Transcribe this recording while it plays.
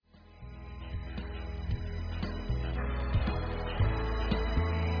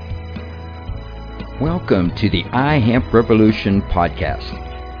Welcome to the iHemp Revolution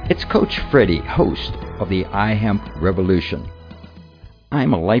podcast. It's Coach Freddie, host of the iHemp Revolution.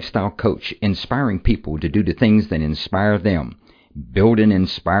 I'm a lifestyle coach inspiring people to do the things that inspire them, build an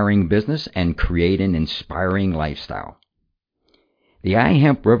inspiring business, and create an inspiring lifestyle. The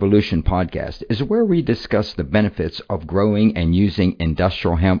iHemp Revolution podcast is where we discuss the benefits of growing and using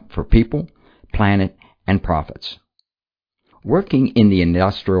industrial hemp for people, planet, and profits. Working in the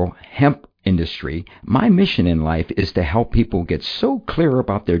industrial hemp industry, my mission in life is to help people get so clear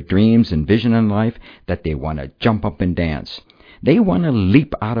about their dreams and vision in life that they want to jump up and dance. They want to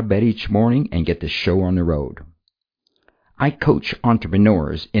leap out of bed each morning and get the show on the road. I coach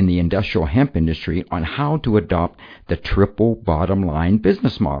entrepreneurs in the industrial hemp industry on how to adopt the triple bottom line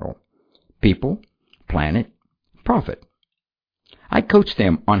business model: people, planet, profit. I coach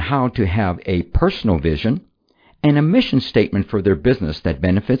them on how to have a personal vision and a mission statement for their business that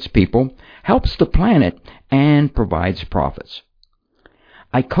benefits people, helps the planet, and provides profits.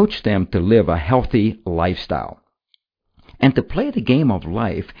 I coach them to live a healthy lifestyle and to play the game of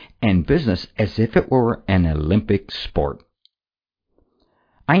life and business as if it were an Olympic sport.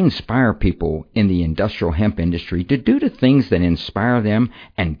 I inspire people in the industrial hemp industry to do the things that inspire them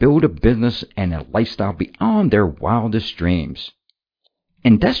and build a business and a lifestyle beyond their wildest dreams.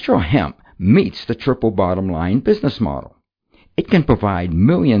 Industrial hemp meets the triple bottom line business model. It can provide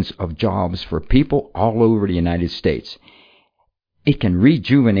millions of jobs for people all over the United States. It can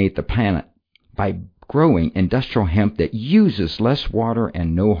rejuvenate the planet by growing industrial hemp that uses less water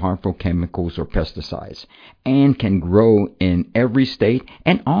and no harmful chemicals or pesticides, and can grow in every state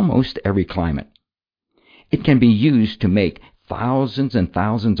and almost every climate. It can be used to make thousands and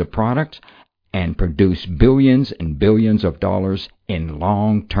thousands of products and produce billions and billions of dollars in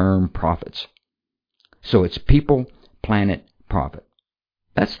long-term profits. So it's people, planet, profit.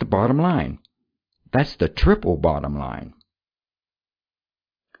 That's the bottom line. That's the triple bottom line.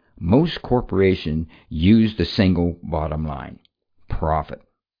 Most corporations use the single bottom line, profit,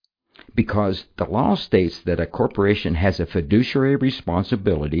 because the law states that a corporation has a fiduciary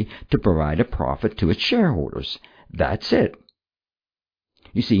responsibility to provide a profit to its shareholders. That's it.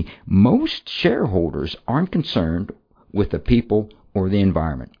 You see, most shareholders aren't concerned with the people or the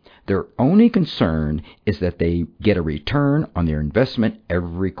environment. Their only concern is that they get a return on their investment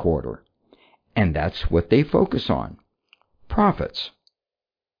every quarter. And that's what they focus on: profits.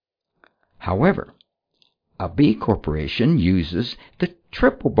 However, a B corporation uses the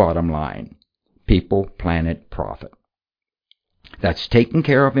triple bottom line: people, planet, profit. That's taking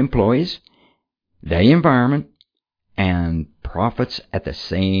care of employees, the environment, and profits at the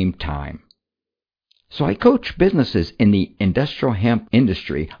same time. So I coach businesses in the industrial hemp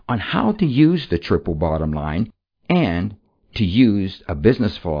industry on how to use the triple bottom line and to use a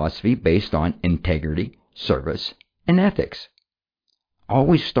business philosophy based on integrity, service, and ethics.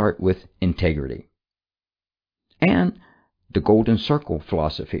 Always start with integrity. And the golden circle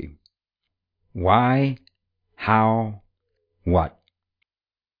philosophy: why, how, what.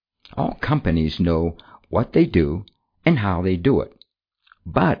 All companies know what they do and how they do it,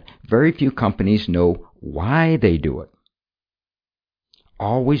 but very few companies know why they do it.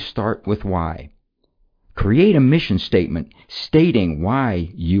 Always start with why. Create a mission statement stating why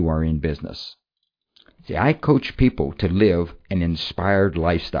you are in business. See, I coach people to live an inspired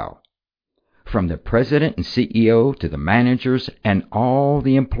lifestyle, from the president and CEO to the managers and all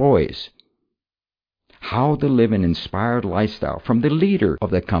the employees. How to live an inspired lifestyle, from the leader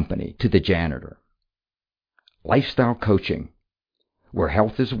of the company to the janitor. Lifestyle coaching, where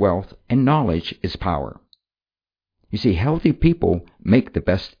health is wealth and knowledge is power. You see, healthy people make the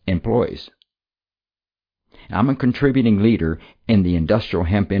best employees. I'm a contributing leader in the industrial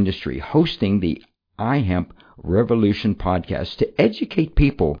hemp industry, hosting the iHemp Revolution podcast to educate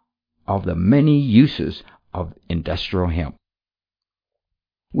people of the many uses of industrial hemp.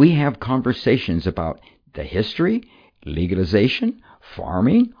 We have conversations about the history, legalization,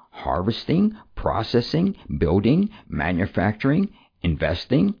 farming, harvesting, processing, building, manufacturing,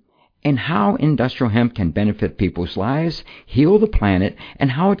 investing, and how industrial hemp can benefit people's lives, heal the planet,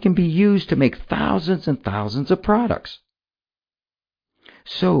 and how it can be used to make thousands and thousands of products.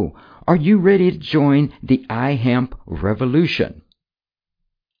 So, are you ready to join the iHemp Revolution?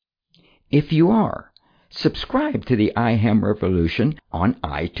 If you are, subscribe to the iHemp Revolution on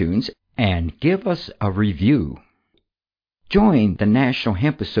iTunes and give us a review. Join the National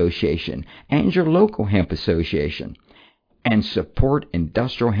Hemp Association and your local hemp association, and support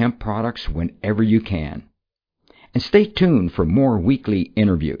industrial hemp products whenever you can. And stay tuned for more weekly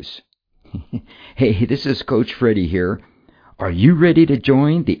interviews. Hey, this is Coach Freddie here. Are you ready to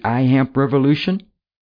join the iHemp Revolution?